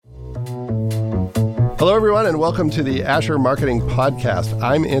Hello, everyone, and welcome to the Asher Marketing Podcast.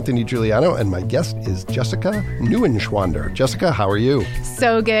 I'm Anthony Giuliano, and my guest is Jessica Neuenschwander. Jessica, how are you?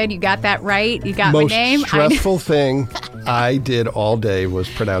 So good. You got that right. You got my name. Most stressful thing I did all day was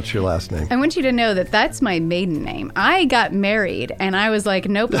pronounce your last name. I want you to know that that's my maiden name. I got married, and I was like,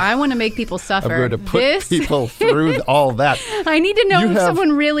 nope, I want to make people suffer. I'm going to put people through all that. I need to know if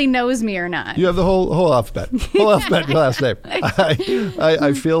someone really knows me or not. You have the whole alphabet. Whole alphabet, your last name.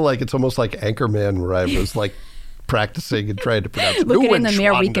 I feel like it's almost like Anchorman, where I was like practicing and trying to pronounce it. Look it in the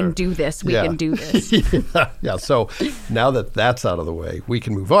mirror. We can do this. We can do this. Yeah. So now that that's out of the way, we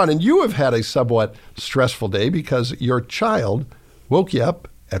can move on. And you have had a somewhat stressful day because your child woke you up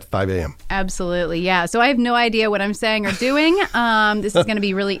at 5 a.m. Absolutely, yeah. So I have no idea what I'm saying or doing. This is going to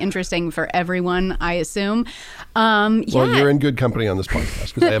be really interesting for everyone, I assume. Well, you're in good company on this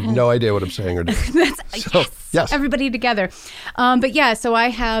podcast because I have no idea what I'm saying or doing. Yes. Everybody together. But yeah, so I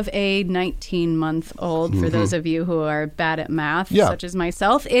have a 19-month-old, for those of you who are bad at math, such as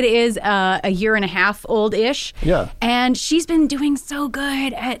myself. It is a year and a half old-ish. Yeah. And she's been doing so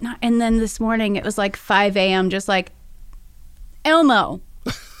good. And then this morning, it was like 5 a.m., just like, Elmo.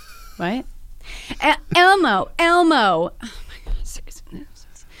 What? Elmo. Oh my God, seriously.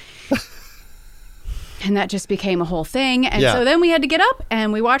 And that just became a whole thing. And so then we had to get up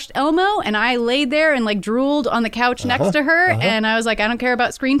and we watched Elmo, and I laid there and like drooled on the couch next to her. And I was like, I don't care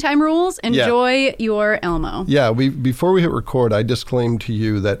about screen time rules. Enjoy your Elmo. Yeah. Before we hit record, I disclaimed to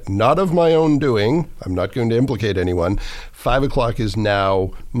you that not of my own doing, I'm not going to implicate anyone, 5 o'clock is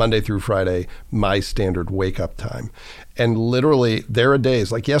now, Monday through Friday, my standard wake-up time. And literally, there are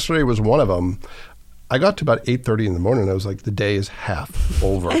days, like yesterday was one of them, I got to about 8:30 in the morning, and I was like, the day is half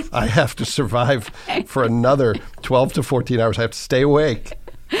over. I have to survive for another 12 to 14 hours. I have to stay awake.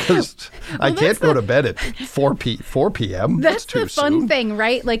 Because I can't go to bed at 4 p.m. That's too the fun soon. Thing,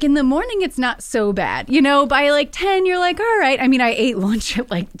 right? Like in the morning, it's not so bad. You know, by like 10, you're like, all right. I mean, I ate lunch at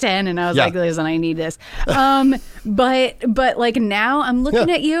like 10 and I was like, listen, I need this. But like now I'm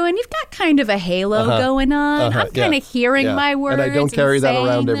looking at you and you've got kind of a halo going on. I'm kind of hearing my words. And I don't carry that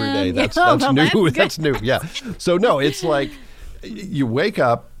around every day. That's new. That's new. Yeah. So no, it's like you wake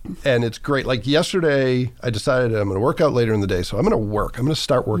up. And it's great. Like yesterday, I decided I'm going to work out later in the day. So I'm going to work. I'm going to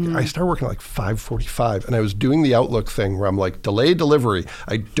start working. I start working at like 5:45. And I was doing the Outlook thing where I'm like, delayed delivery.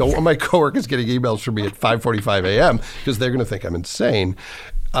 I don't want my coworkers getting emails from me at 5:45 a.m. because they're going to think I'm insane.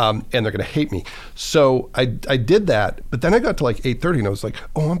 And they're going to hate me. So I did that, but then I got to like 8:30 and I was like,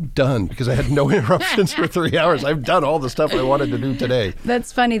 oh, I'm done because I had no interruptions for 3 hours. I've done all the stuff I wanted to do today.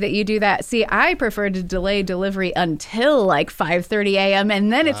 That's funny that you do that. See, I prefer to delay delivery until like 5:30 a.m.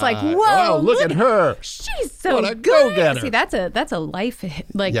 and then it's like, whoa, look at her. She's so what a go-getter. See, that's a life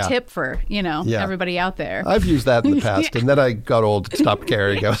tip for, everybody out there. I've used that in the past, and then I got old and stopped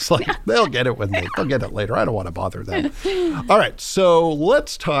caring. I was like, they'll get it they'll get it later. I don't want to bother them. All right, so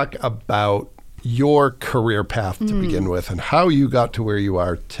let's talk about your career path to begin with and how you got to where you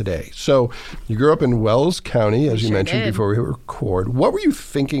are today. So you grew up in Wells County, as you mentioned before we record. What were you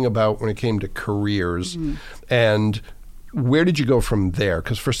thinking about when it came to careers and where did you go from there?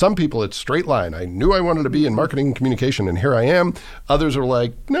 Because for some people, it's straight line. I knew I wanted to be in marketing and communication, and here I am. Others are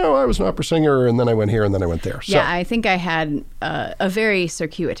like, no, I was an opera singer, and then I went here, and then I went there. Yeah, I think I had a very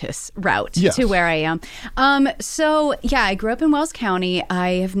circuitous route to where I am. I grew up in Wells County.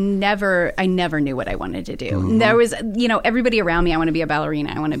 I never knew what I wanted to do. There was, everybody around me, I want to be a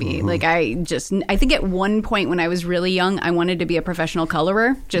ballerina. I want to be, I think at one point when I was really young, I wanted to be a professional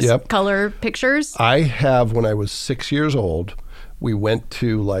colorer, color pictures. I have, when I was 6 years old, we went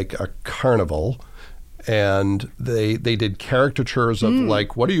to like a carnival and they did caricatures of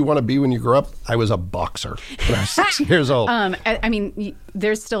like, what do you want to be when you grow up? I was a boxer when I was 6 years old. I mean,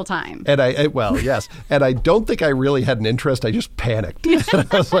 there's still time. And yes. And I don't think I really had an interest. I just panicked. And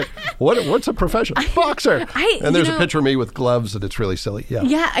I was like, what's a profession? Boxer. And there's a picture of me with gloves and it's really silly. Yeah.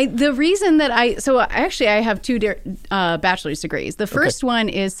 Yeah. The reason that I have two bachelor's degrees. The first one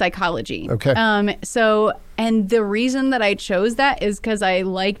is psychology. Okay. And the reason that I chose that is because I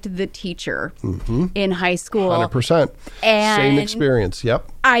liked the teacher in high school. 100%. Same experience.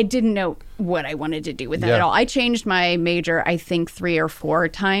 Yep. I didn't know what I wanted to do with it at all. I changed my major, I think, 3 or 4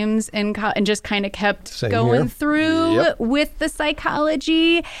 times and just kind of kept going through with the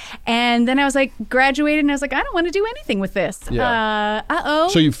psychology. And then I was like, graduated, and I was like, I don't want to do anything with this. Yeah.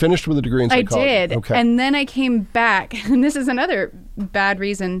 So you finished with a degree in psychology? I did. Okay. And then I came back, and this is another bad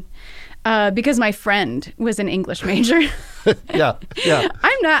reason. Because my friend was an English major. Yeah.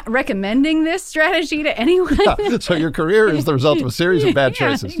 I'm not recommending this strategy to anyone. So your career is the result of a series of bad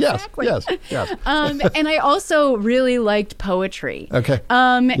choices. Exactly. Yes. And I also really liked poetry. Okay.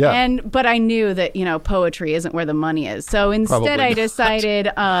 But I knew that, poetry isn't where the money is. So instead I decided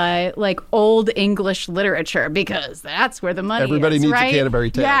old English literature, because that's where the money Everybody is. needs right? a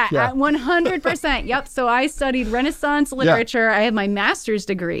Canterbury Tales. Yeah, 100%. Yep. So I studied Renaissance literature. I had my master's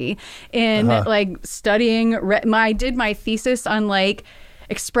degree in studying. I did my thesis on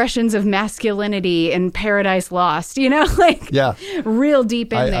expressions of masculinity in Paradise Lost, real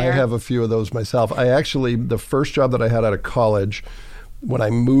deep in there. I have a few of those myself. The first job that I had out of college, when I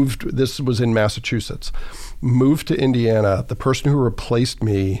moved, this was in Massachusetts, moved to Indiana, the person who replaced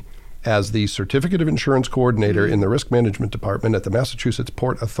me as the certificate of insurance coordinator in the risk management department at the Massachusetts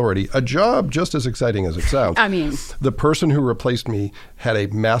Port Authority, a job just as exciting as it sounds. I mean, the person who replaced me had a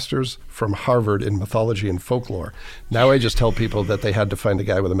master's from Harvard in mythology and folklore. Now I just tell people that they had to find a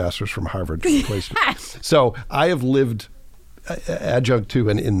guy with a master's from Harvard to replace me. So I have lived adjunct to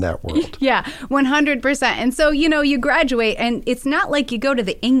and in that world. Yeah, 100%. And so, you graduate, and it's not like you go to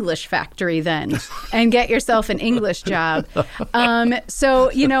the English factory then and get yourself an English job.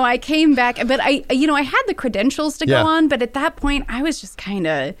 So, I came back, but I had the credentials to go on, but at that point I was just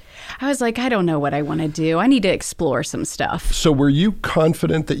I was like, I don't know what I want to do. I need to explore some stuff. So were you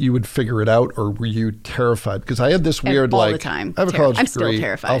confident that you would figure it out, or were you terrified? Because I had this weird, all the time. I have a college degree. I'm still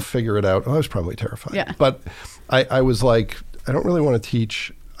terrified. I'll figure it out. I was probably terrified. Yeah. But I was like, I don't really want to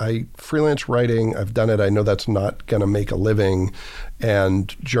teach. I freelance writing. I've done it. I know that's not going to make a living.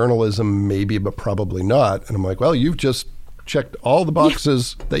 And journalism, maybe, but probably not. And I'm like, well, you've just checked all the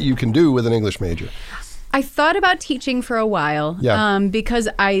boxes that you can do with an English major. I thought about teaching for a while because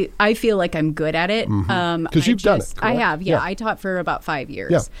I feel like I'm good at it. Because you've done it, correct? I have, yeah. I taught for about 5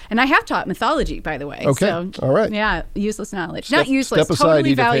 years. Yeah. And I have taught mythology, by the way. Okay, so, all right. Yeah, useless knowledge. Not useless,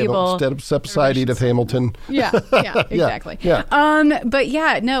 totally valuable. Step aside, Edith Hamilton. Yeah, exactly. Yeah. But but in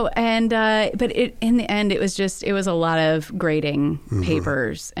the end, it was a lot of grading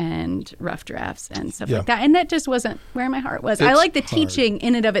papers and rough drafts and stuff like that. And that just wasn't where my heart was. I like the teaching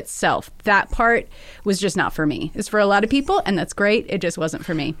in and of itself. That part was just not for me. It's for a lot of people, and that's great. It just wasn't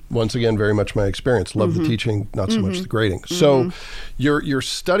for me. Once again, very much my experience. Love the teaching, not so much the grading. So you're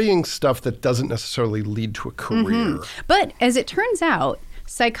studying stuff that doesn't necessarily lead to a career. But as it turns out,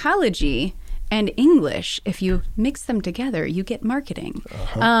 psychology and English, if you mix them together, you get marketing.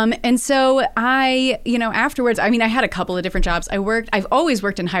 And so afterwards, I had a couple of different jobs. I've always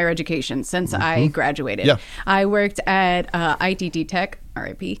worked in higher education since I graduated. Yeah. I worked at ITT Tech,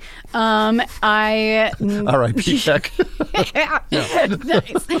 RIP. RIP Tech.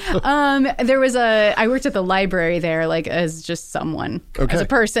 Nice. I worked at the library there, as just someone, as a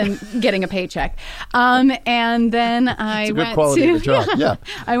person getting a paycheck. And then I went to job. Yeah.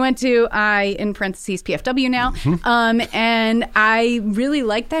 I went to in parentheses PFW now. And I really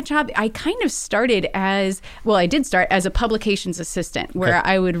liked that job. I kind of started I did start as a publications assistant, where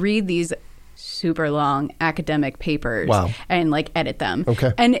I would read these super long academic papers and edit them.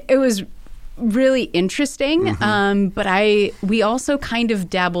 Okay. And it was really interesting. But we also kind of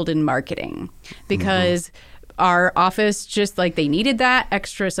dabbled in marketing because our office they needed that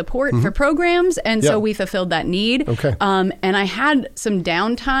extra support for programs, and so we fulfilled that need. Okay. And I had some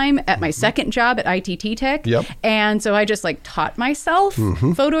downtime at my second job at ITT Tech, and so I just taught myself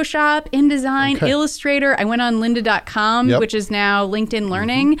Photoshop, InDesign, Illustrator. I went on lynda.com, which is now LinkedIn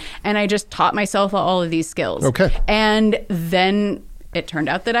Learning, and I just taught myself all of these skills. Okay. And then it turned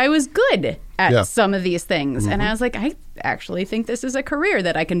out that I was good at some of these things, and I was like, I actually think this is a career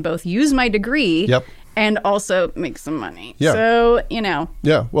that I can both use my degree and also make some money. Yeah. So,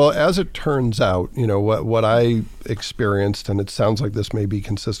 Yeah. Well, as it turns out, what I experienced, and it sounds like this may be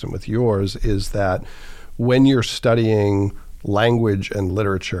consistent with yours, is that when you're studying language and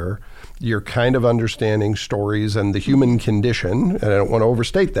literature, you're kind of understanding stories and the human condition. And I don't want to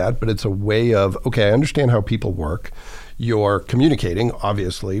overstate that, but it's a way of, I understand how people work. You're communicating,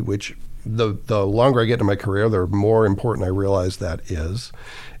 obviously, which the longer I get into my career, the more important I realize that is.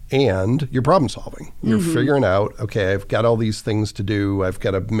 And you're problem solving. You're figuring out, I've got all these things to do. I've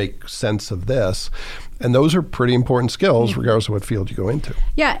got to make sense of this. And those are pretty important skills, regardless of what field you go into.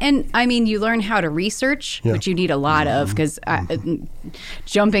 Yeah, and you learn how to research, which you need a lot of, because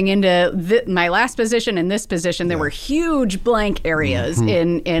jumping into my last position and this position, there were huge blank areas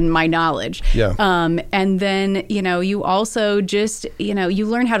in my knowledge. Yeah. And then, you also just, you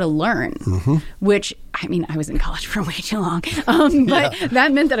learn how to learn, which, I was in college for way too long. But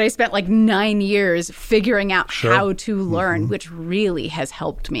that meant that I spent 9 years figuring out how to learn, which really has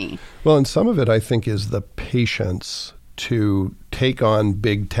helped me. Well, and some of it, I think, is the patience to take on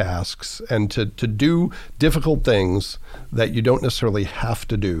big tasks and to do difficult things that you don't necessarily have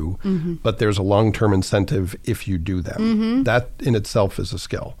to do, but there's a long-term incentive if you do them. That in itself is a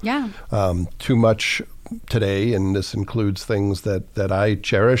skill. Yeah. Too much today, and this includes things that I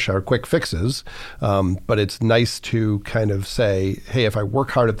cherish, are quick fixes, but it's nice to kind of say, hey, if I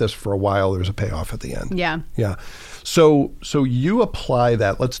work hard at this for a while, there's a payoff at the end. Yeah. Yeah. So you apply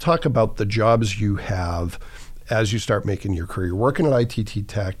that. Let's talk about the jobs you have as you start making your career. You're working at ITT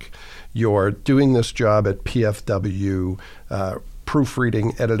Tech. You're doing this job at PFW,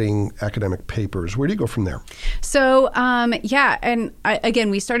 proofreading, editing academic papers. Where do you go from there? So, and again,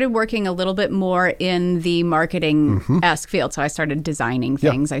 we started working a little bit more in the marketing-esque field. So I started designing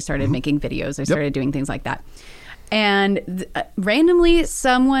things. I started making videos. I started doing things like that. And randomly,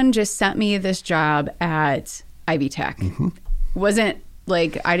 someone just sent me this job at Ivy Tech. Wasn't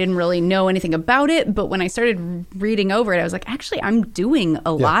like, I didn't really know anything about it, but when I started reading over it, I was like, actually, I'm doing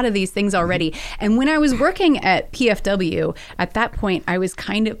a lot of these things already. And when I was working at PFW, at that point, I was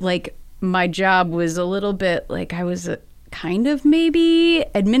kind of like, my job was a little bit like, I was kind of maybe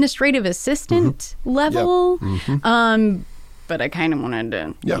administrative assistant level. But I kind of wanted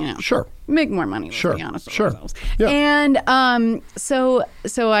to, make more money, let's be honest with ourselves. Yeah. And so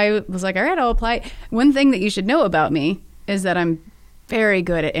I was like, all right, I'll apply. One thing that you should know about me is that I'm very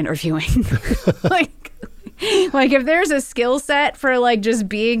good at interviewing. like if there's a skill set for like just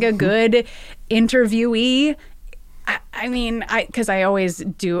being a good interviewee, because I always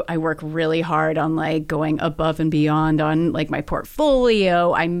do, I work really hard on like going above and beyond on like my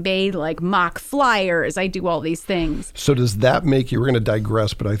portfolio. I made like mock flyers. I do all these things. So does that make you, we're going to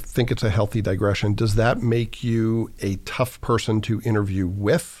digress, but I think it's a healthy digression. Does that make you a tough person to interview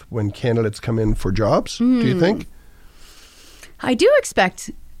with when candidates come in for jobs, do you think? I expect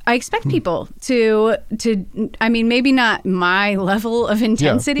people to, I mean, maybe not my level of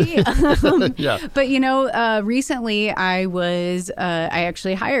intensity, but recently I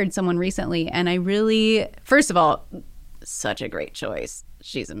actually hired someone recently, and I really, first of all, such a great choice.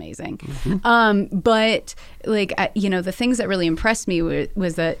 She's amazing. But like, the things that really impressed me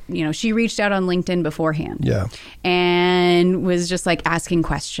was that, she reached out on LinkedIn beforehand and was just like asking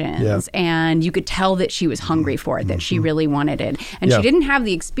questions, and you could tell that she was hungry for it, that she really wanted it. And she didn't have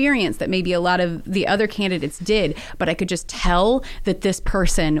the experience that maybe a lot of the other candidates did, but I could just tell that this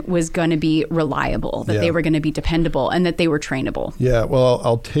person was going to be reliable, that they were going to be dependable, and that they were trainable. Yeah. Well,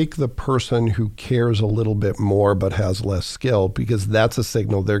 I'll take the person who cares a little bit more, but has less skill, because that's a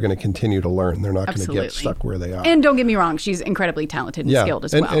signal they're going to continue to learn. They're not going to get stuck where they are. And don't get me wrong, she's incredibly talented and skilled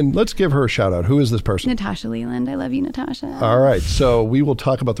as well. And let's give her a shout out. Who is this person? Natasha Leland. I love you, Natasha. All right. So we will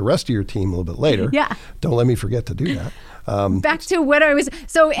talk about the rest of your team a little bit later. Yeah. Don't let me forget to do that. Back to what I was.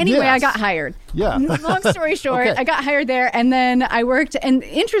 So anyway, I got hired. Yeah. Long story short, I got hired there, and then I worked. And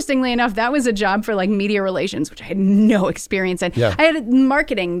interestingly enough, that was a job for like media relations, which I had no experience in. Yeah. I had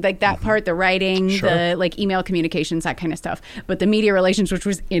marketing, like that part, the writing, the like email communications, that kind of stuff. But the media relations, which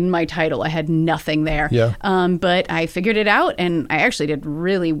was in my title, I had nothing there. Yeah. But I figured it out, and I actually did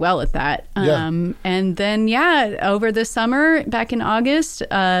really well at that. And then over the summer, back in August,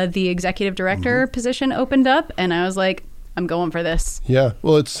 the executive director position opened up, and I was like, I'm going for this. Yeah.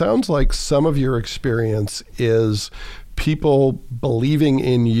 Well, it sounds like some of your experience is people believing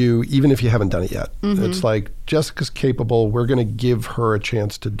in you, even if you haven't done it yet. It's like, Jessica's capable. We're going to give her a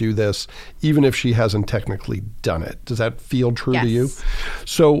chance to do this, even if she hasn't technically done it. Does that feel true to you?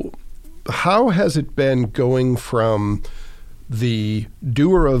 So how has it been going from the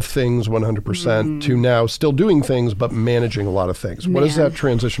doer of things 100% to now still doing things but managing a lot of things? What has that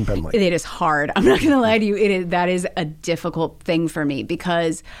transition been like? It is hard. I'm not going to lie to you. That is a difficult thing for me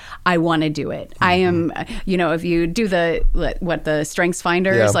because I want to do it. I am, if you do the Strengths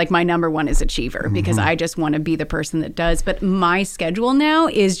Finder is like, my number one is achiever because I just want to be the person that does. But my schedule now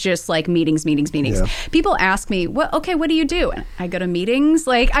is just like meetings. Yeah. People ask me, what do you do? And I go to meetings.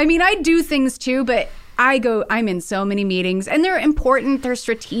 I do things too, but I'm in so many meetings, and they're important, they're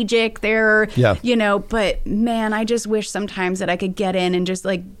strategic, but man, I just wish sometimes that I could get in and just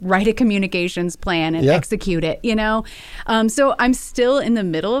like write a communications plan and execute it, So I'm still in the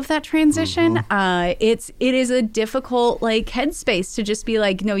middle of that transition. It is a difficult like headspace to just be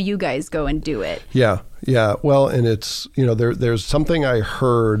like, no, you guys go and do it. Yeah. Well, and it's, there's something I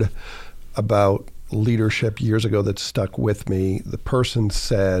heard about leadership years ago that stuck with me. The person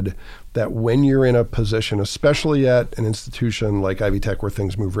said that when you're in a position, especially at an institution like Ivy Tech where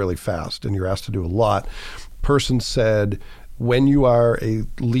things move really fast and you're asked to do a lot, person said, when you are a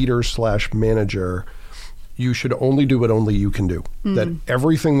leader/manager, you should only do what only you can do. That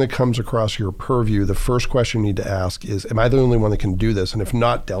everything that comes across your purview, the first question you need to ask is, am I the only one that can do this? And if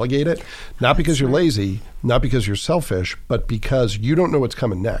not, delegate it. Not because you're lazy, not because you're selfish, but because you don't know what's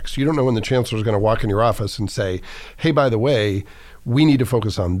coming next. You don't know when the chancellor is going to walk in your office and say, hey, by the way, we need to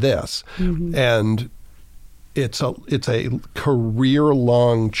focus on this. And it's a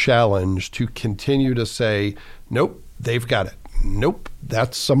career-long challenge to continue to say, nope, they've got it. Nope,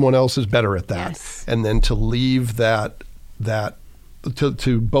 that's someone else is better at that. Yes. And then to leave to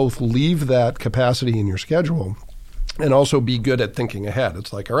both leave that capacity in your schedule and also be good at thinking ahead.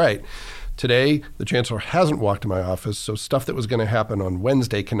 It's like, all right, today the chancellor hasn't walked in my office, so stuff that was going to happen on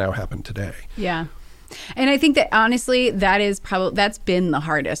Wednesday can now happen today. Yeah. And I think that honestly, that's been the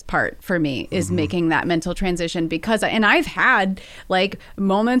hardest part for me is making that mental transition and I've had like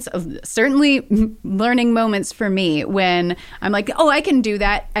moments of certainly learning moments for me when I'm like, oh, I can do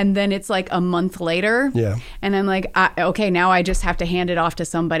that. And then it's like a month later. Yeah. And I'm like, okay, now I just have to hand it off to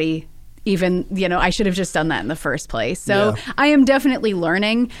somebody. Even, I should have just done that in the first place. So I am definitely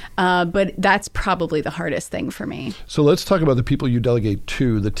learning, but that's probably the hardest thing for me. So let's talk about the people you delegate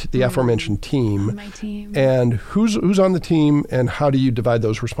to, the aforementioned team. My team. And who's on the team and how do you divide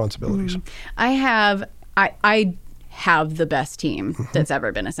those responsibilities? I have the best team that's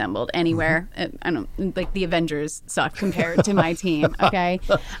ever been assembled anywhere. I don't like the Avengers suck compared to my team. Okay.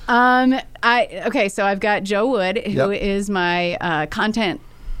 So I've got Joe Wood, who is my content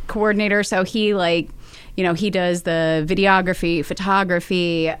coordinator. So he he does the videography,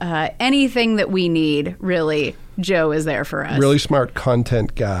 photography, anything that we need, really. Joe is there for us. Really smart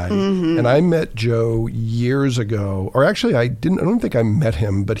content guy. And I met Joe years ago, or actually I don't think I met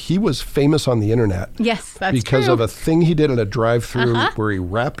him, but he was famous on the internet. Yes, that's because true. of a thing he did at a drive-thru where he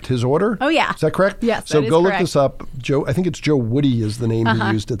wrapped his order. Oh, yeah. Is that correct? Yes, so that go is look correct. this up. Joe, I think it's Joe Woody is the name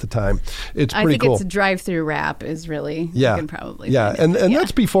he used at the time. It's pretty cool. I think it's drive-thru wrap is really, you can probably find it. And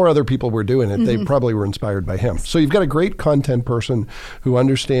that's before other people were doing it. They probably were inspired by him. So you've got a great content person who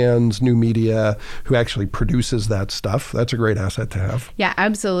understands new media, who actually produces that stuff. That's a great asset to have. Yeah,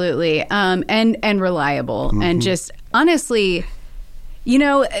 absolutely. And reliable. And just honestly,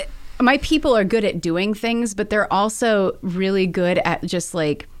 my people are good at doing things, but they're also really good at just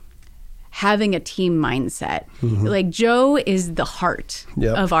like having a team mindset. Like Joe is the heart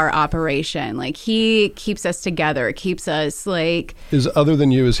of our operation. Like he keeps us together, keeps us like... Other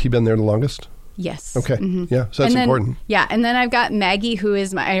than you, has he been there the longest? Yes. Okay. Yeah. So that's important. Yeah. And then I've got Maggie, who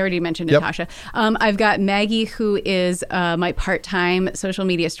is I already mentioned Natasha. I've got Maggie, who is my part-time social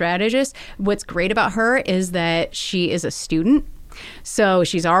media strategist. What's great about her is that she is a student. So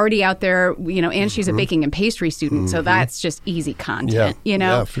she's already out there, and she's a baking and pastry student. So that's just easy content,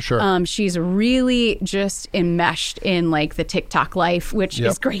 Yeah, for sure. She's really just enmeshed in like the TikTok life, which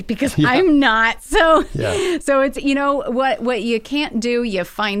is great because I'm not. So it's, what you can't do, you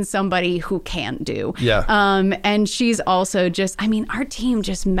find somebody who can do. Yeah. And she's also just, our team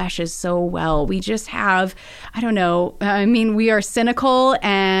just meshes so well. We just have, we are cynical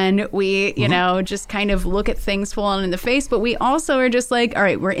and we, just kind of look at things full on in the face, but we also are just like, all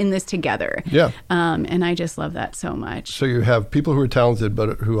right, we're in this together. Yeah. And I just love that so much. So you have people who are talented,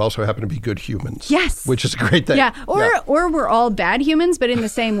 but who also happen to be good humans. Yes. Which is a great thing. Yeah. Or we're all bad humans, but in the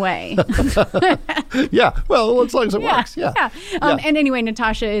same way. Yeah. Well, as long as it works. Yeah. And anyway,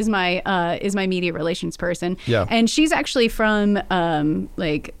 Natasha is my media relations person. Yeah. And she's actually from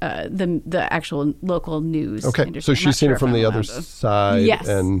the actual local news. Okay. industry. So she's seen it from the other side. Yes.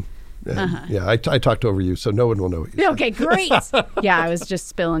 And yeah, I talked over you, so no one will know what you said. Okay, great. Yeah, I was just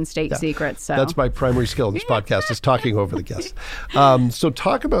spilling state secrets. So that's my primary skill in this podcast is talking over the guests. So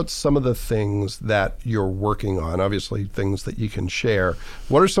talk about some of the things that you're working on, obviously things that you can share.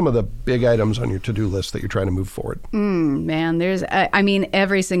 What are some of the big items on your to-do list that you're trying to move forward? Man, there's,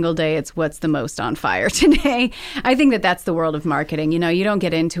 every single day it's what's the most on fire today. I think that's the world of marketing. You don't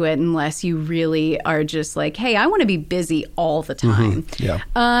get into it unless you really are just like, hey, I want to be busy all the time. Yeah.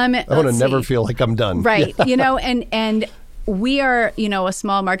 I want to never feel like I'm done. Right. And we are, a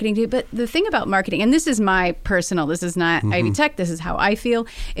small marketing team. But the thing about marketing, and this is my personal, this is not Ivy Tech, this is how I feel,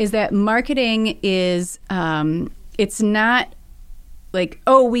 is that marketing is, it's not like,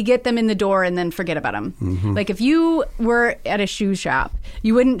 oh, we get them in the door and then forget about them. Like if you were at a shoe shop,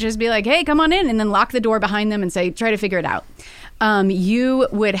 you wouldn't just be like, hey, come on in and then lock the door behind them and say, try to figure it out. You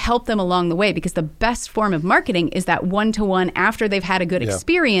would help them along the way because the best form of marketing is that one-to-one after they've had a good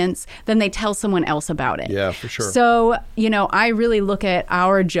experience, then they tell someone else about it. Yeah, for sure. So, I really look at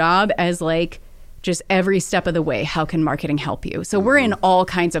our job as like just every step of the way, how can marketing help you? So we're in all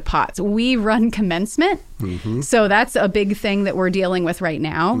kinds of pots. We run commencement. So that's a big thing that we're dealing with right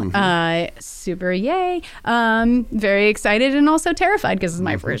now. Super yay. Very excited and also terrified because it's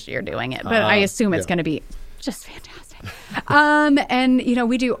my first year doing it. But I assume it's going to be just fantastic. And,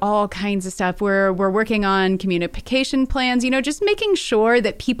 we do all kinds of stuff. We're working on communication plans, just making sure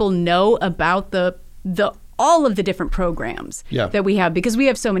that people know about the all of the different programs that we have, because we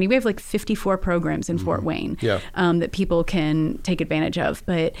have so many. We have like 54 programs in Fort Wayne that people can take advantage of.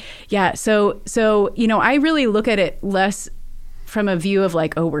 But so I really look at it less from a view of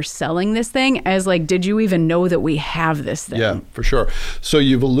like, oh, we're selling this thing, as like, did you even know that we have this thing? Yeah, for sure. So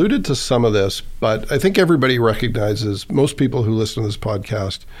you've alluded to some of this, but I think everybody recognizes, most people who listen to this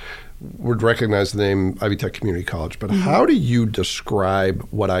podcast would recognize the name Ivy Tech Community College, but how do you describe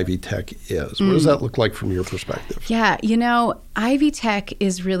what Ivy Tech is? What does that look like from your perspective? Yeah, Ivy Tech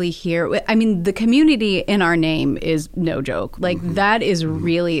is really here. I mean, the community in our name is no joke. Like that is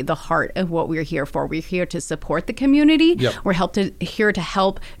really the heart of what we're here for. We're here to support the community. We're here to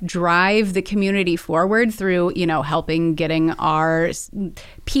help drive the community forward through, helping getting our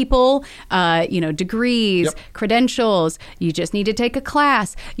people, degrees, credentials. You just need to take a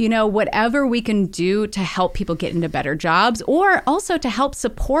class, whatever we can do to help people get into better jobs, or also to help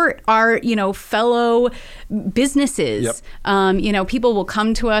support our, fellow businesses. People will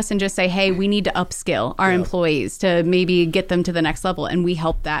come to us and just say, hey, we need to upskill our employees to maybe get them to the next level. And we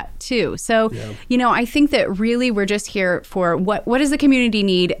help that too. So, I think that really we're just here for what does the community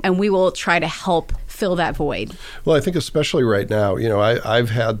need? And we will try to help fill that void. Well, I think especially right now, I've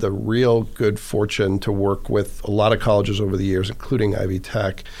had the real good fortune to work with a lot of colleges over the years, including Ivy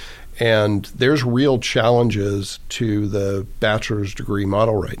Tech. And there's real challenges to the bachelor's degree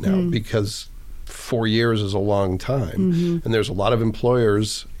model right now because 4 years is a long time. And there's a lot of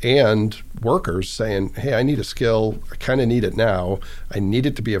employers and workers saying, hey, I need a skill. I kind of need it now. I need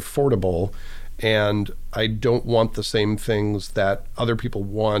it to be affordable. And I don't want the same things that other people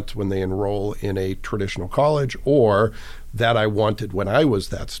want when they enroll in a traditional college, or that I wanted when I was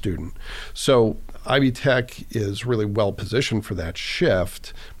that student. So Ivy Tech is really well positioned for that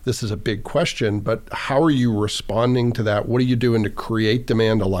shift. This is a big question, but how are you responding to that? What are you doing to create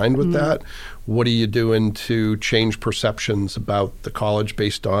demand aligned with that? What are you doing to change perceptions about the college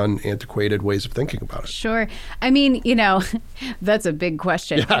based on antiquated ways of thinking about it? Sure. I mean, that's a big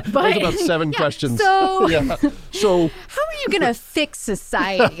question. Yeah, but, there's about 7 questions. So, so how are you going to fix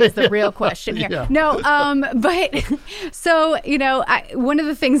society is the real question here. No, but so, one of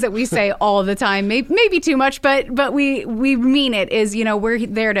the things that we say all the time, maybe too much, but we mean it, is, we're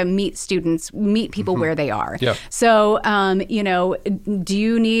there to meet students, meet people where they are. So, do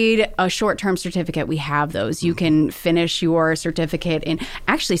you need a short-term certificate? We have those. You can finish your certificate in,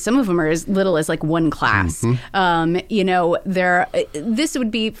 actually, some of them are as little as like 1 class. This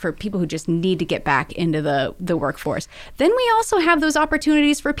would be for people who just need to get back into the workforce. Then we also have those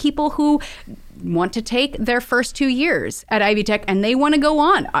opportunities for people who want to take their first 2 years at Ivy Tech and they want to go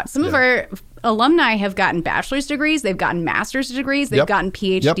on. Some of our alumni have gotten bachelor's degrees, they've gotten master's degrees, they've gotten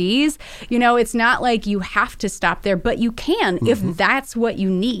PhDs. It's not like you have to stop there, but you can if that's what you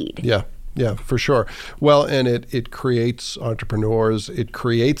need. Yeah, for sure. Well, and it creates entrepreneurs. It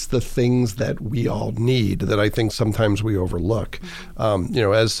creates the things that we all need that I think sometimes we overlook.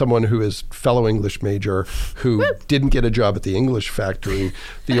 As someone who is fellow English major who didn't get a job at the English factory,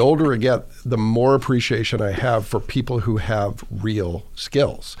 the older I get, the more appreciation I have for people who have real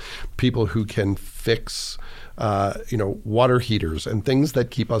skills, people who can fix water heaters and things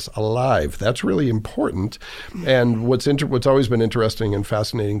that keep us alive. That's really important. And what's always been interesting and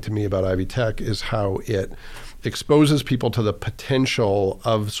fascinating to me about Ivy Tech is how it exposes people to the potential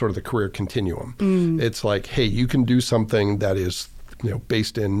of sort of the career continuum. It's like, hey, you can do something that is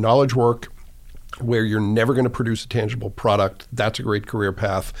based in knowledge work, where you're never going to produce a tangible product. That's a great career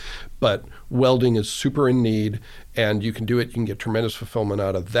path. But welding is super in need, and you can do it. You can get tremendous fulfillment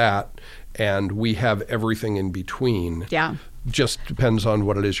out of that. And we have everything in between. Just depends on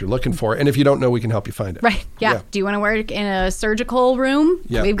what it is you're looking for. And if you don't know, we can help you find it. Right. Yeah. Do you want to work in a surgical room?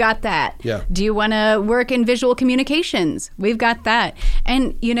 We've got that. Do you want to work in visual communications? We've got that.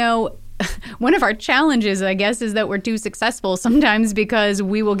 And, one of our challenges, I guess, is that we're too successful sometimes because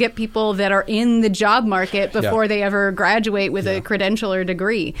we will get people that are in the job market before they ever graduate with a credential or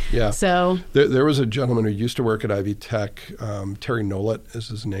degree. So there was a gentleman who used to work at Ivy Tech, Terry Nolet is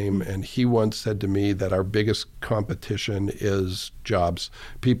his name, and he once said to me that our biggest competition is jobs.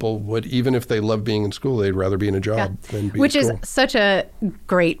 People would, even if they love being in school, they'd rather be in a job than be Which in school. is such a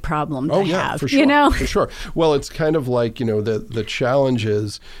great problem to have. For sure. For sure. Well, it's kind of like, the challenge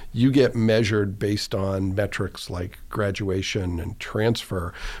is you get get measured based on metrics like graduation and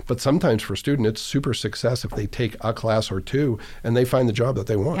transfer. But sometimes for a student, it's super success if they take a class or two and they find the job that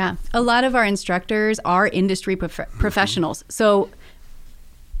they want. Yeah. A lot of our instructors are industry professionals. So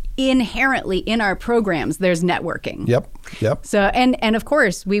inherently in our programs, there's networking. Yep. So, and of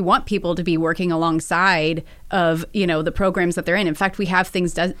course, we want people to be working alongside of, the programs that they're in. In fact, we have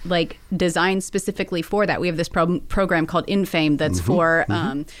things designed specifically for that. We have this program called InFame that's for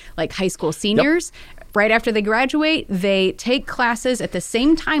like high school seniors. Yep. Right after they graduate, they take classes at the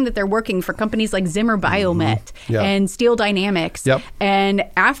same time that they're working for companies like Zimmer Biomet and Steel Dynamics. Yep. And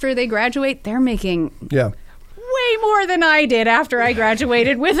after they graduate, they're making way more than I did after I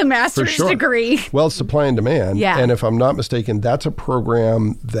graduated with a master's degree. Well, supply and demand. Yeah. And if I'm not mistaken, that's a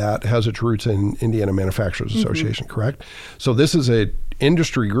program that has its roots in Indiana Manufacturers Association, correct? So this is a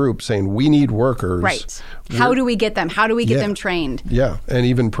industry group saying we need workers. Right. How do we get them? How do we get them trained? Yeah. And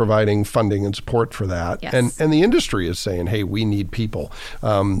even providing funding and support for that. Yes. And the industry is saying, hey, we need people.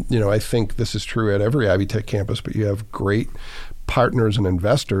 I think this is true at every Ivy Tech campus, but you have great partners and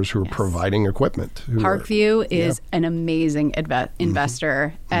investors who are providing equipment. Parkview is an amazing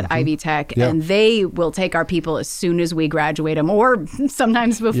investor at Ivy Tech, and they will take our people as soon as we graduate them, or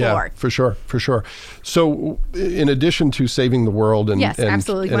sometimes before. Yeah, for sure. So, in addition to saving the world and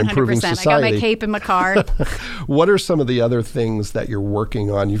absolutely, 100%. And improving society, I got my cape in my car. What are some of the other things that you're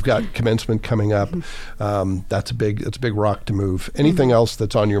working on? You've got commencement coming up. That's a big rock to move. Anything else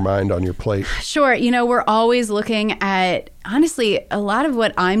that's on your mind, on your plate? Sure. We're always looking at, honestly, a lot of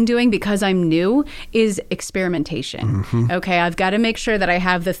what I'm doing, because I'm new, is experimentation. Okay, I've got to make sure that I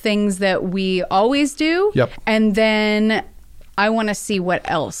have the things that we always do. Yep. And then I want to see what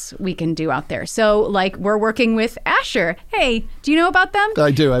else we can do out there. So, like, we're working with Asher. Hey, do you know about them?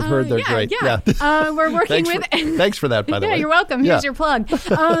 I do. I've heard they're great. Yeah. We're working thanks for that, by the way. Yeah, you're welcome. Here's your plug.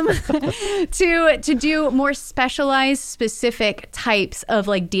 To do more specialized, specific types of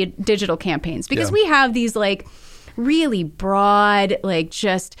like digital campaigns, because we have these like really broad, like,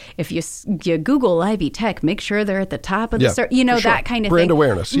 just if you Google Ivy Tech, make sure they're at the top of the search, that kind of brand thing.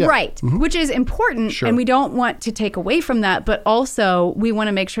 awareness, right? Which is important, and we don't want to take away from that, but also we want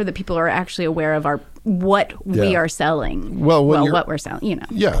to make sure that people are actually aware of what we are selling. Well, what we're selling,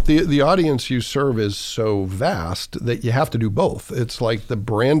 Yeah, the audience you serve is so vast that you have to do both. It's like the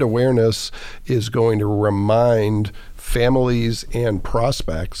brand awareness is going to remind families and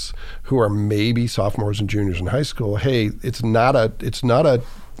prospects who are maybe sophomores and juniors in high school, hey, it's not a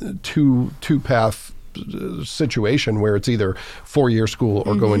two-path situation where it's either 4-year school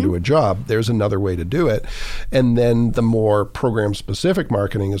or go into a job. There's another way to do it. And then the more program-specific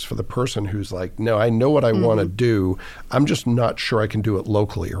marketing is for the person who's like, no, I know what I want to do. I'm just not sure I can do it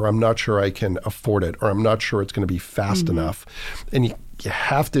locally, or I'm not sure I can afford it, or I'm not sure it's going to be fast enough. And you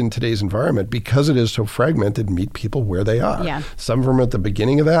have to, in today's environment, because it is so fragmented, meet people where they are. Yeah. Some of them are at the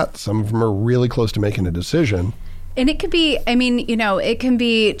beginning of that. Some of them are really close to making a decision. And it could be, it can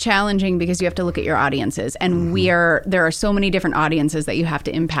be challenging because you have to look at your audiences, and there are so many different audiences that you have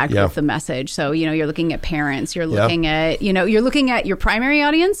to impact with the message. So, you're looking at parents, you're looking at, you're looking at your primary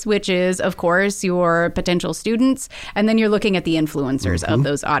audience, which is, of course, your potential students, and then you're looking at the influencers of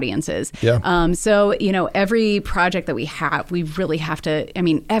those audiences. Yeah. So, every project that we have, we really have to,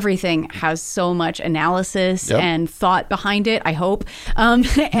 everything has so much analysis and thought behind it, I hope.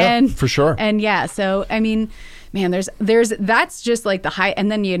 And for sure. And so, man, there's that's just like the high, and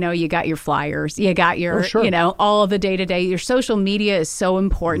then you got your flyers, you got your all of the day-to-day. Your social media is so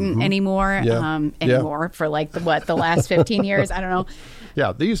important anymore for like the last 15 years. I don't know.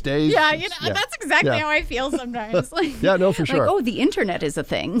 Yeah, these days. Yeah, that's exactly how I feel sometimes. Like, yeah, no, for sure. Like, the internet is a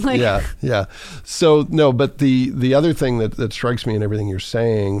thing. Like, yeah. So no, but the other thing that strikes me in everything you're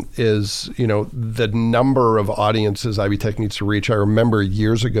saying is, the number of audiences Ivy Tech needs to reach. I remember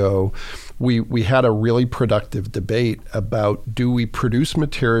years ago, we had a really productive debate about, do we produce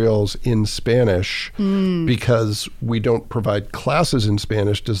materials in Spanish because we don't provide classes in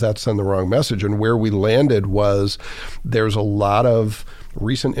Spanish? Does that send the wrong message? And where we landed was, there's a lot of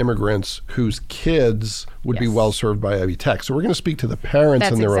recent immigrants whose kids would be well served by Ivy Tech. So we're going to speak to the parents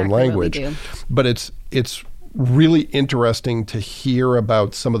in their own language. But it's really interesting to hear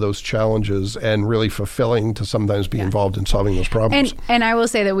about some of those challenges, and really fulfilling to sometimes be involved in solving those problems. And I will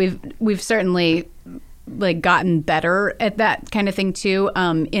say that we've certainly gotten better at that kind of thing too,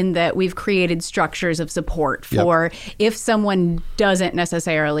 in that we've created structures of support for if someone doesn't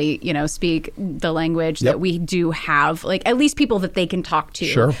necessarily speak the language, that we do have at least people that they can talk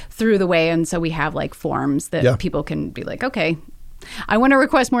to through the way. And so we have forms that people can be like, okay, I want to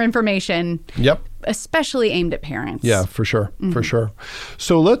request more information. Yep. Especially aimed at parents. Yeah, for sure. For sure.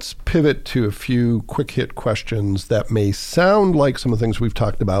 So let's pivot to a few quick hit questions that may sound like some of the things we've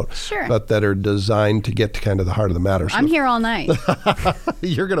talked about, but that are designed to get to kind of the heart of the matter. I'm here all night.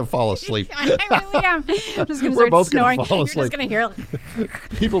 You're going to fall asleep. I really am. I'm just going to start snoring. You're just going to hear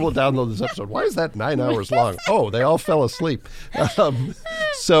People will download this episode. Why is that 9 hours long? Oh, they all fell asleep.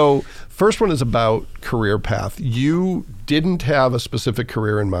 So first one is about career path. You didn't have a specific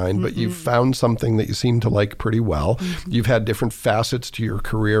career in mind, but you found something that you seem to like pretty well. You've had different facets to your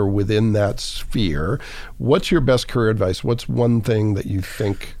career within that sphere. What's your best career advice? What's one thing that you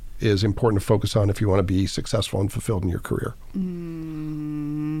think is important to focus on if you want to be successful and fulfilled in your career?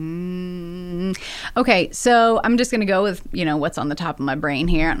 Okay, so I'm just going to go with, what's on the top of my brain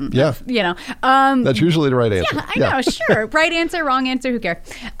here. Yeah. That's usually the right answer. Yeah, I know, sure. Right answer, wrong answer, who cares?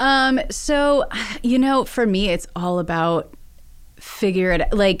 So, for me, it's all about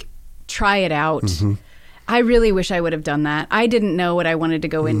try it out. I really wish I would have done that. I didn't know what I wanted to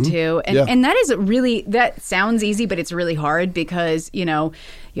go into. And that sounds easy, but it's really hard because, you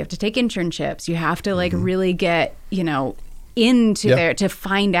have to take internships. You have to really get, into there to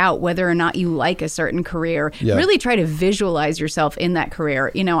find out whether or not you like a certain career. Really try to visualize yourself in that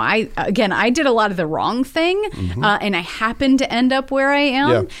career. I did a lot of the wrong thing and I happened to end up where I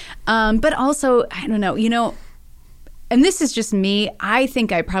am. But also, I don't know, and this is just me. I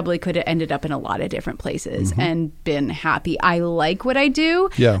think I probably could have ended up in a lot of different places and been happy. I like what I do.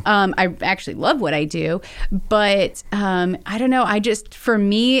 I actually love what I do. But I don't know. For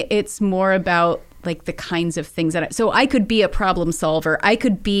me, it's more about the kinds of things so I could be a problem solver. I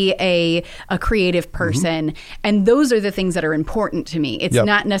could be a creative person. And those are the things that are important to me. It's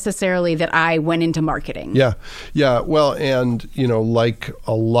not necessarily that I went into marketing. Yeah. Well, and, like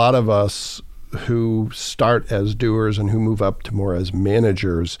a lot of us who start as doers and who move up to more as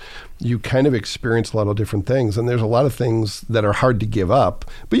managers, you kind of experience a lot of different things. And there's a lot of things that are hard to give up,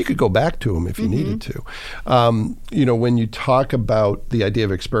 but you could go back to them if you needed to. When you talk about the idea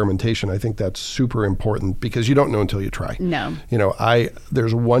of experimentation, I think that's super important because you don't know until you try. No.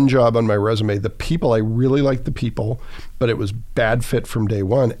 There's one job on my resume, I really liked the people, but it was bad fit from day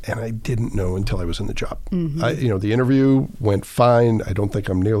one. And I didn't know until I was in the job. The interview went fine. I don't think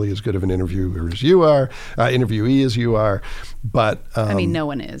I'm nearly as good of an interviewer as you are, interviewee as you are. But no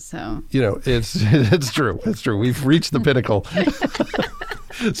one is. So it's true. It's true. We've reached the pinnacle.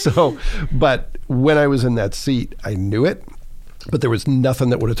 But when I was in that seat, I knew it. But there was nothing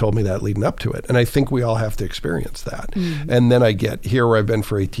that would have told me that leading up to it. And I think we all have to experience that. And then I get here where I've been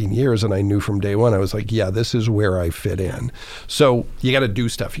for 18 years and I knew from day one, I was like, this is where I fit in. So you got to do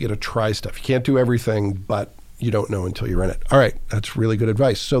stuff. You got to try stuff. You can't do everything, but you don't know until you're in it. All right. That's really good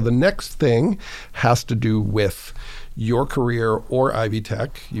advice. So the next thing has to do with your career or Ivy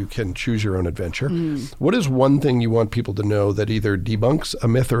Tech. You can choose your own adventure. What is one thing you want people to know that either debunks a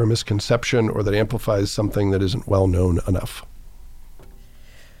myth or a misconception or that amplifies something that isn't well known enough?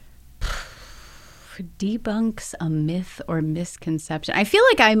 Debunks a myth or misconception. I feel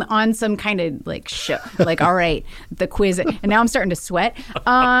like I'm on some kind of show. All right, the quiz. And now I'm starting to sweat.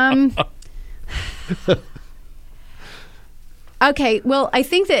 Okay, well, I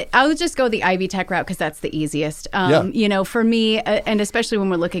think that I'll just go the Ivy Tech route because that's the easiest. For me, and especially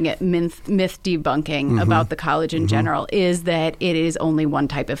when we're looking at myth debunking about the college in general, is that it is only one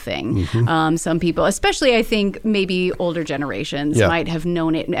type of thing. Some people, especially I think maybe older generations, might have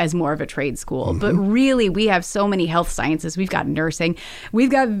known it as more of a trade school. But really, we have so many health sciences. We've got nursing. We've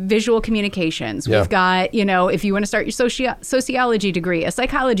got visual communications. We've got, if you want to start your sociology degree, a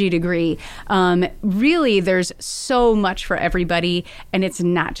psychology degree, really, there's so much for everybody. And it's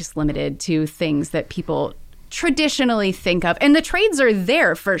not just limited to things that people traditionally think of. And the trades are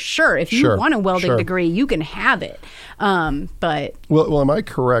there for sure. If you want a welding degree, you can have it. But well, am I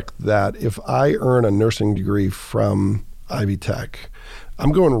correct that if I earn a nursing degree from Ivy Tech,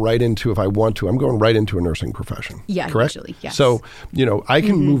 I'm going right into, if I want to, I'm going right into a nursing profession. Yeah, correct? Usually, yes. So, I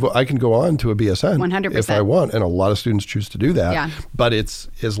can move, I can go on to a BSN 100%. If I want, and a lot of students choose to do that. But it's,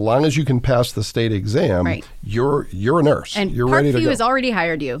 as long as you can pass the state exam, you're a nurse. And you're ready to go. Parkview has already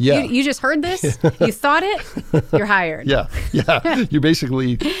hired you. Yeah. You just heard this, you thought it, you're hired. Yeah. You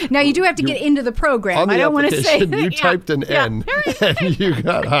basically... Now, you do have to get into the program. I don't want to say that. You typed an N and you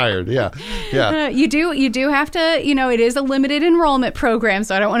got hired. Yeah. You do have to, it is a limited enrollment program.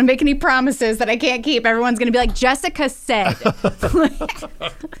 So I don't want to make any promises that I can't keep. Everyone's going to be like, Jessica said.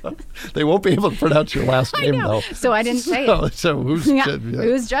 They won't be able to pronounce your last name, though. So I didn't say it. So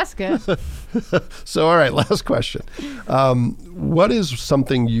who's Jessica? So, all right, last question. What is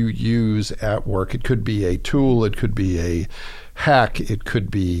something you use at work? It could be a tool. It could be a hack, it could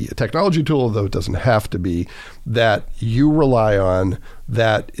be a technology tool, though it doesn't have to be, that you rely on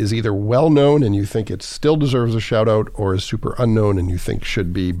that is either well known and you think it still deserves a shout out, or is super unknown and you think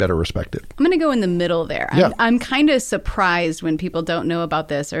should be better respected? I'm going to go in the middle there. Yeah. I'm kind of surprised when people don't know about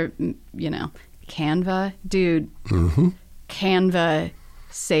this, or, Canva. Dude, Canva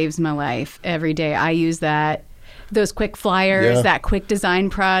saves my life every day. I use that. Those quick flyers, that quick design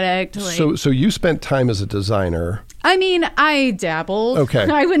product. So you spent time as a designer. I mean, I dabbled. Okay.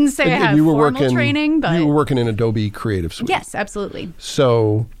 I wouldn't say I have formal training, but... You were working in Adobe Creative Suite. Yes, absolutely.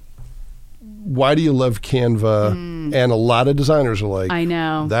 So why do you love Canva? And a lot of designers are like, I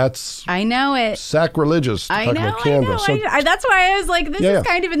know. I know it. Sacrilegious to talk about Canva. So that's why I was like, this is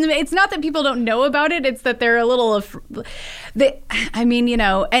kind of in the... It's not that people don't know about it. It's that they're a little...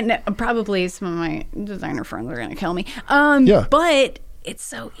 and probably some of my designer friends are going to kill me. But... It's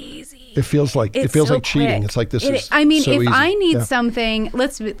so easy. It feels like cheating. Quick. It's like this is I mean, so if easy. I need something,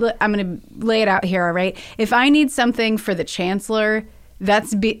 I'm going to lay it out here, all right? If I need something for the chancellor,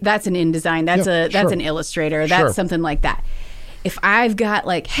 that's an InDesign. That's an Illustrator. That's something like that. If I've got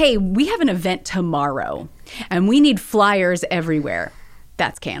like, hey, we have an event tomorrow and we need flyers everywhere.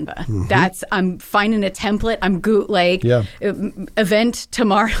 That's Canva. I'm finding a template. I'm event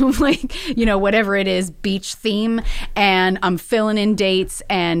tomorrow, whatever it is, beach theme, and I'm filling in dates,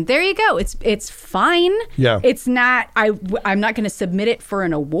 and there you go. It's fine. Yeah. It's not. I'm not going to submit it for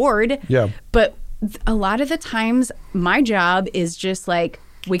an award. Yeah. But a lot of the times, my job is just like,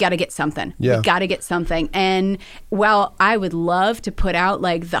 we got to get something. Yeah. We got to get something. And while I would love to put out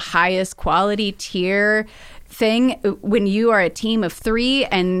like the highest quality tier thing, when you are a team of 3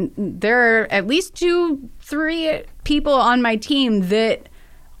 and there are at least 2-3 people on my team that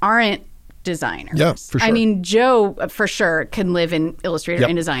aren't designers. Yeah, for sure. I mean, Joe for sure can live in Illustrator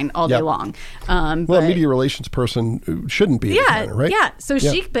and InDesign all day long. A media relations person shouldn't be a designer, right? Yeah. So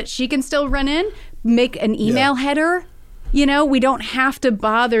she can still run in, make an email header. We don't have to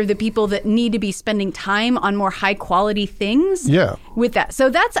bother the people that need to be spending time on more high quality things with that. So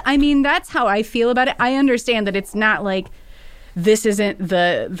that's how I feel about it. I understand that it's not like, this isn't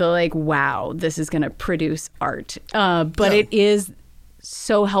the like, wow, this is going to produce art. But it is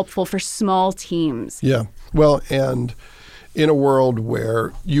so helpful for small teams. Yeah. Well, and in a world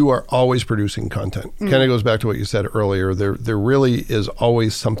where you are always producing content, kind of goes back to what you said earlier, there really is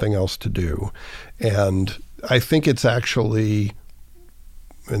always something else to do. And I think it's actually,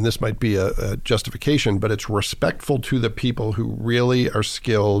 and this might be a justification, but it's respectful to the people who really are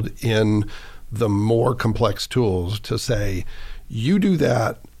skilled in the more complex tools to say, you do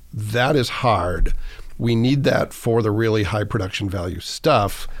that is hard. We need that for the really high production value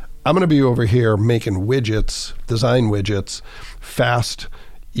stuff. I'm going to be over here making widgets, design widgets, fast,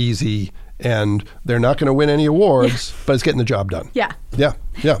 easy, and they're not going to win any awards, but it's getting the job done. Yeah.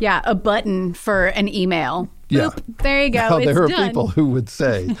 A button for an email. Boop, there you go. Now, it's there are done. people who would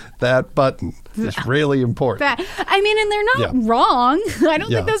say that is really important. And they're not wrong. I don't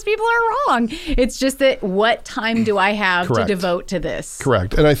think those people are wrong. It's just that what time do I have to devote to this?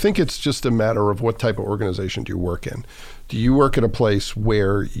 Correct. And I think it's just a matter of what type of organization do you work in. Do you work at a place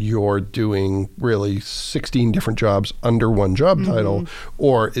where you're doing really 16 different jobs under one job title,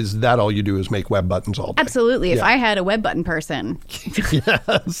 or is that all you do is make web buttons all day? Absolutely. If I had a web button person,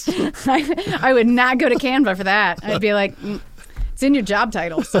 yes, I would not go to Canva for that. I'd be like, it's in your job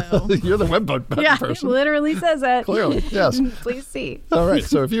title, so. You're the web button person. Yeah, it literally says it. Clearly, yes. Please see. All right,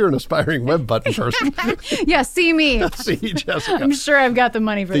 so if you're an aspiring web button person. See me. See Jessica. I'm sure I've got the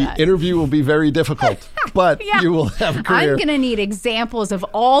money for that. The interview will be very difficult, but you will have a career. I'm going to need examples of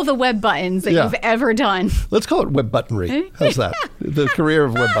all the web buttons that you've ever done. Let's call it web buttonry. How's that? The career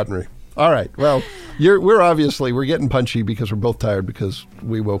of web buttonry. All right. Well, we're getting punchy because we're both tired because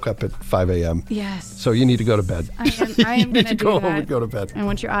we woke up at 5 a.m. Yes. So you need to go to bed. I am going to go home and go to bed. I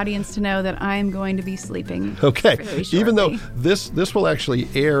want your audience to know that I'm going to be sleeping. Okay. Even though this will actually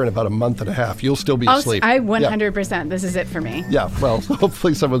air in about a month and a half, you'll still be asleep. I 100%. This is it for me. Yeah. Well,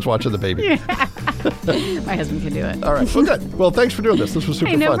 hopefully someone's watching the baby. My husband can do it. All right. Well, good. Well, thanks for doing this. This was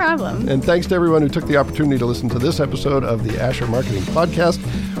super fun. No problem. And thanks to everyone who took the opportunity to listen to this episode of the Asher Marketing Podcast.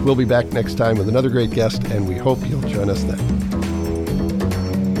 We'll be back next time with another great guest, and we hope you'll join us then.